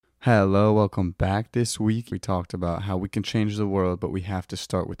Hello, welcome back. This week we talked about how we can change the world, but we have to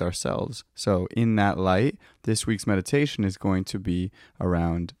start with ourselves. So, in that light, this week's meditation is going to be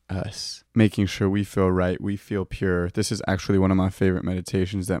around us, making sure we feel right, we feel pure. This is actually one of my favorite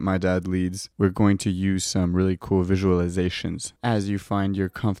meditations that my dad leads. We're going to use some really cool visualizations. As you find your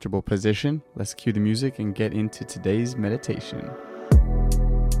comfortable position, let's cue the music and get into today's meditation.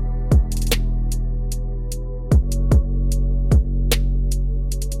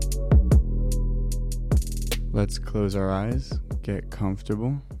 Let's close our eyes, get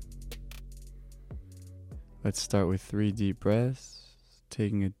comfortable. Let's start with 3 deep breaths.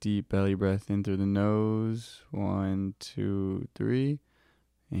 Taking a deep belly breath in through the nose. 1, 2, 3.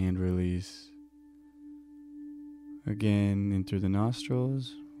 And release. Again, in through the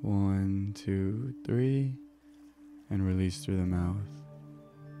nostrils. 1, 2, 3. And release through the mouth.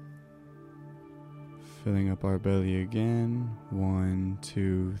 Filling up our belly again. 1,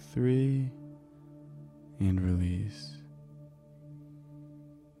 2, 3. And release.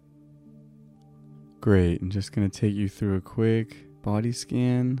 Great. I'm just going to take you through a quick body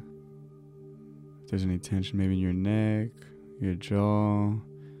scan. If there's any tension maybe in your neck, your jaw,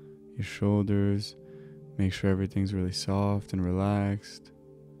 your shoulders, make sure everything's really soft and relaxed,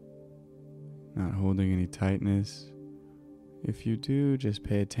 not holding any tightness. If you do, just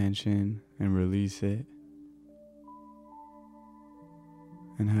pay attention and release it.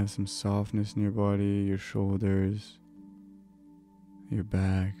 And have some softness in your body, your shoulders, your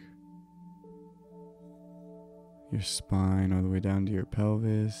back, your spine all the way down to your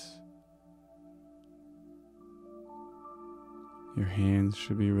pelvis. Your hands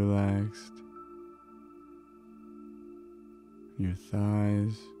should be relaxed. Your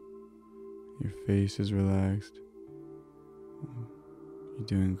thighs, your face is relaxed. You're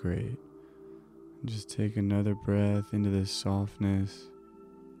doing great. Just take another breath into this softness.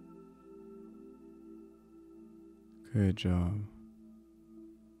 Good job.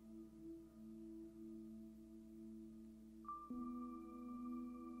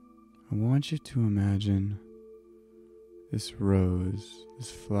 I want you to imagine this rose, this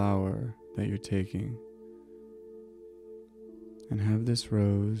flower that you're taking, and have this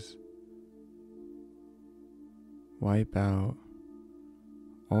rose wipe out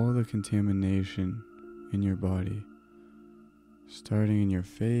all the contamination in your body, starting in your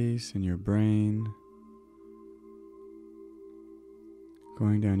face and your brain,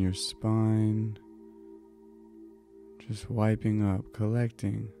 going down your spine, just wiping up,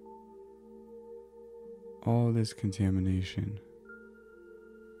 collecting all this contamination.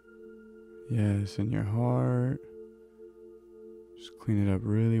 Yes, in your heart, just clean it up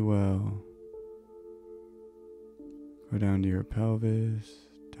really well. Go down to your pelvis,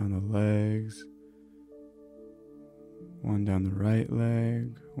 down the legs, one down the right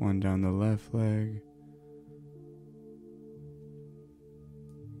leg, one down the left leg.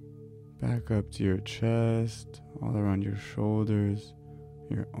 Back up to your chest, all around your shoulders,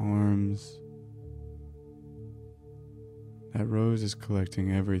 your arms. That rose is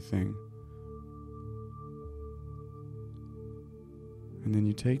collecting everything. And then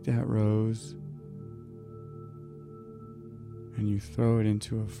you take that rose and you throw it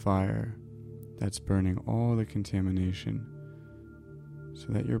into a fire that's burning all the contamination so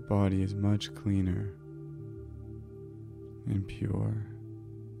that your body is much cleaner and pure.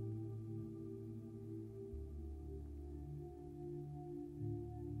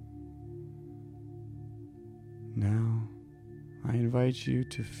 Now, I invite you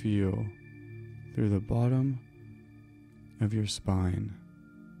to feel through the bottom of your spine.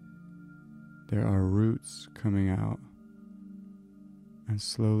 There are roots coming out and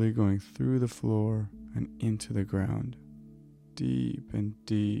slowly going through the floor and into the ground, deep and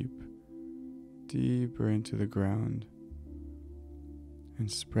deep, deeper into the ground, and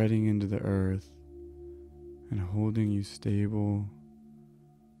spreading into the earth and holding you stable,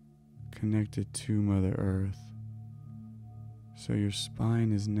 connected to Mother Earth. So your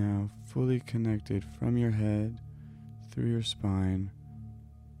spine is now fully connected from your head, through your spine,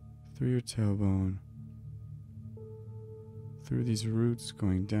 through your tailbone, through these roots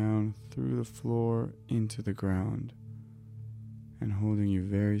going down through the floor into the ground and holding you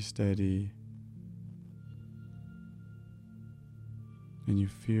very steady. And you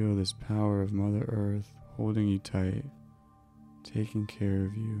feel this power of Mother Earth holding you tight, taking care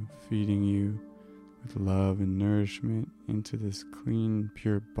of you, feeding you with love and nourishment into this clean,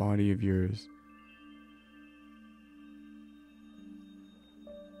 pure body of yours,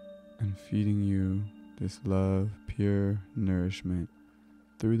 and feeding you this love, pure nourishment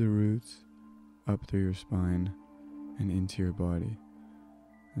through the roots, up through your spine, and into your body.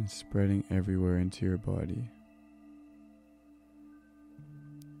 and spreading everywhere into your body.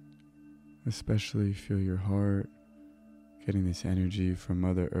 Especially feel your heart getting this energy from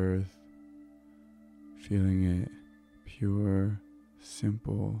Mother Earth, feeling it pure,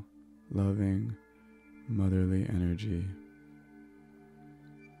 simple, loving, motherly energy.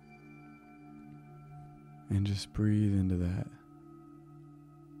 And just breathe into that.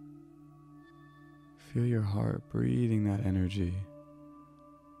 Feel your heart breathing that energy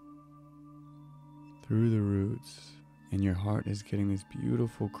through the roots, and your heart is getting this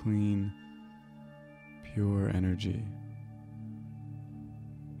beautiful, clean, pure energy.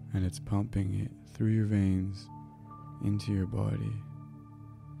 And it's pumping it through your veins into your body,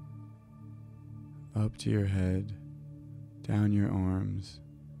 up to your head, down your arms,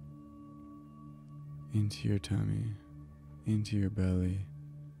 into your tummy, into your belly,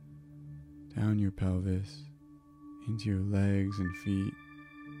 down your pelvis, into your legs and feet.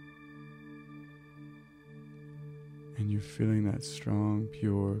 And you're feeling that strong,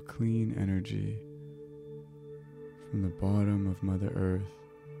 pure, clean energy from the bottom of Mother Earth,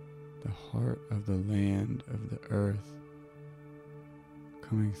 the heart of the land of the earth,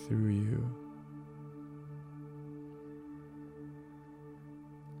 coming through you.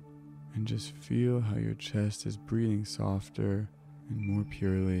 And just feel how your chest is breathing softer and more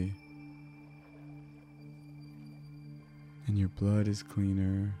purely. And your blood is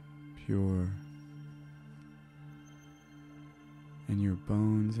cleaner, pure. And your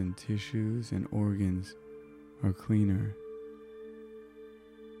bones and tissues and organs are cleaner.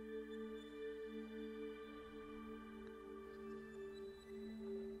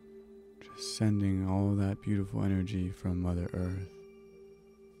 Just sending all that beautiful energy from Mother Earth.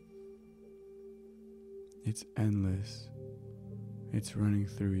 It's endless. It's running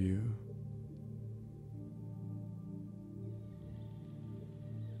through you.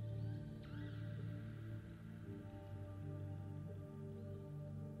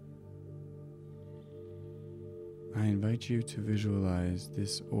 I invite you to visualize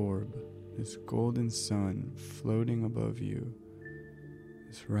this orb, this golden sun floating above you,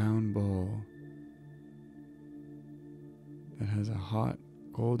 this round ball that has a hot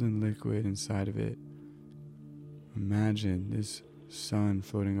golden liquid inside of it. Imagine this sun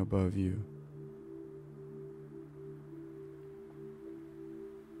floating above you.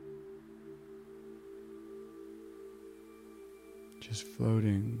 Just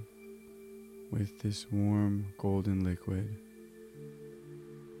floating with this warm golden liquid.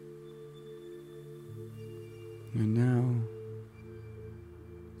 And now,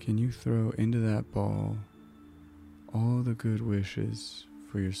 can you throw into that ball all the good wishes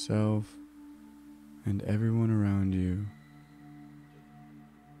for yourself and everyone around you?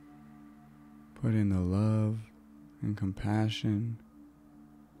 Put in the love and compassion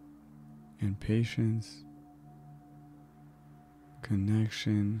and patience,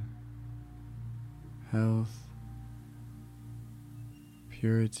 connection, health,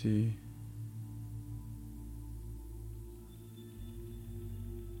 purity,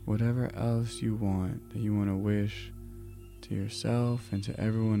 whatever else you want that you want to wish to yourself and to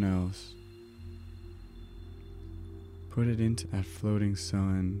everyone else. Put it into that floating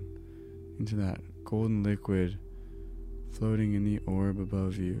sun, into that golden liquid floating in the orb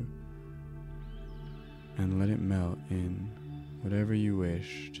above you, and let it melt in whatever you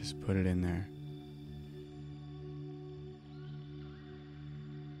wish. Just put it in there.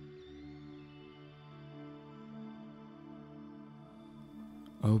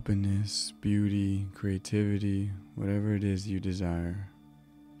 Openness, beauty, creativity, whatever it is you desire,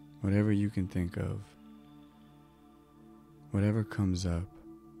 whatever you can think of, whatever comes up.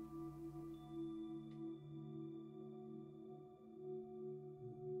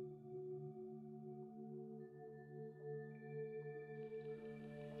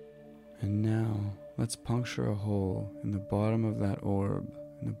 And now, let's puncture a hole in the bottom of that orb,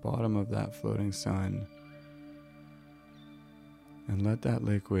 in the bottom of that floating sun, and let that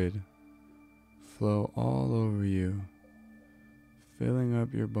liquid flow all over you, filling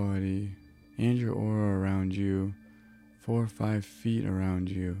up your body and your aura around you, 4 or 5 feet around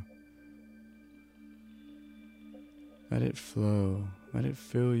you. Let it flow, let it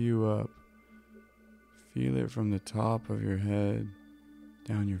fill you up. Feel it from the top of your head,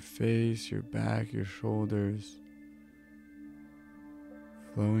 down your face, your back, your shoulders,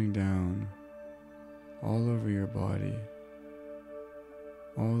 flowing down all over your body,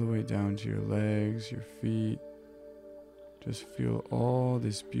 all the way down to your legs, your feet. Just feel all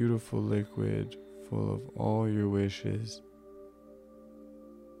this beautiful liquid full of all your wishes,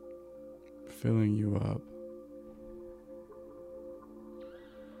 filling you up.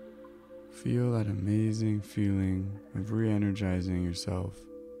 Feel that amazing feeling of re-energizing yourself.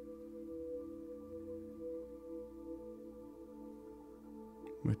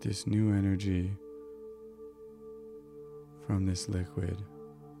 With this new energy from this liquid.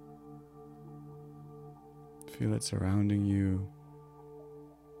 Feel it surrounding you.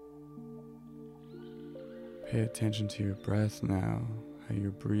 Pay attention to your breath now, how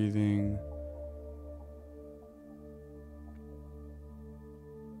you're breathing.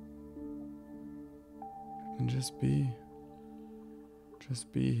 And just be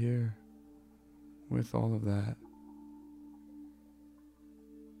here with all of that.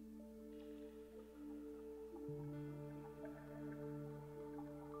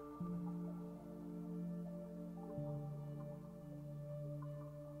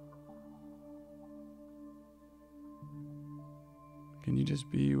 Can you just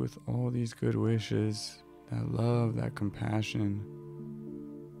be with all these good wishes, that love, that compassion?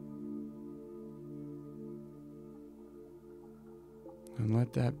 And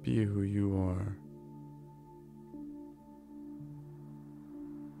let that be who you are.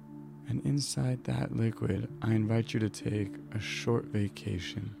 And inside that liquid, I invite you to take a short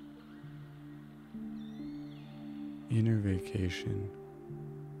vacation. Inner vacation.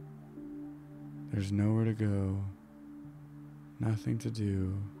 There's nowhere to go. Nothing to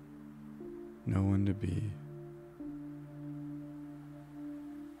do, no one to be.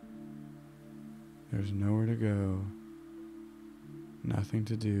 There's nowhere to go, nothing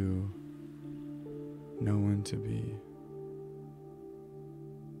to do, no one to be.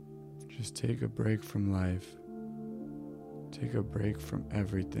 Just take a break from life. Take a break from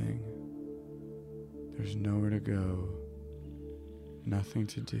everything. There's nowhere to go, nothing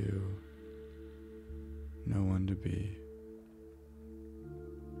to do, no one to be.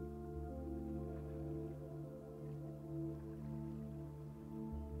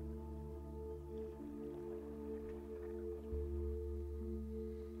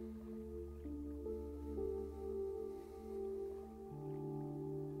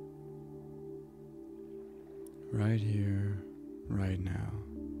 Right here, right now.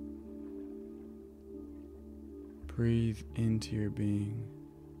 Breathe into your being.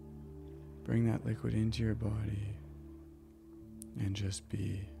 Bring that liquid into your body and just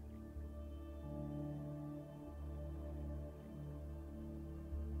be.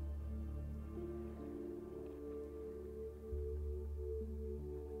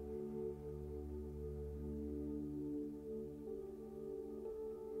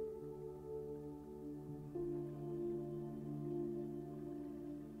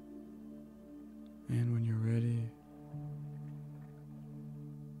 And when you're ready,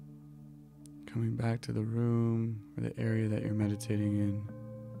 coming back to the room or the area that you're meditating in,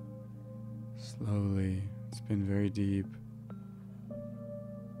 slowly. It's been very deep.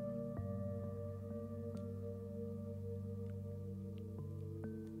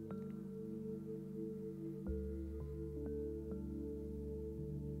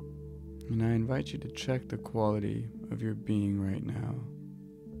 And I invite you to check the quality of your being right now.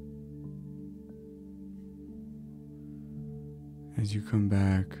 As you come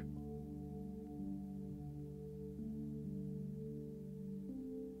back,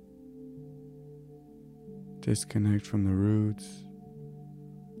 disconnect from the roots,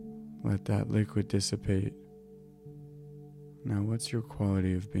 let that liquid dissipate. Now, what's your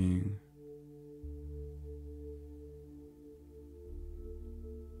quality of being?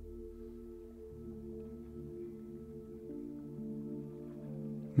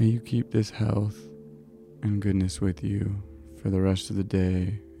 May you keep this health and goodness with you for the rest of the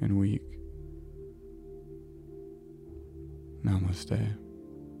day and week. Namaste.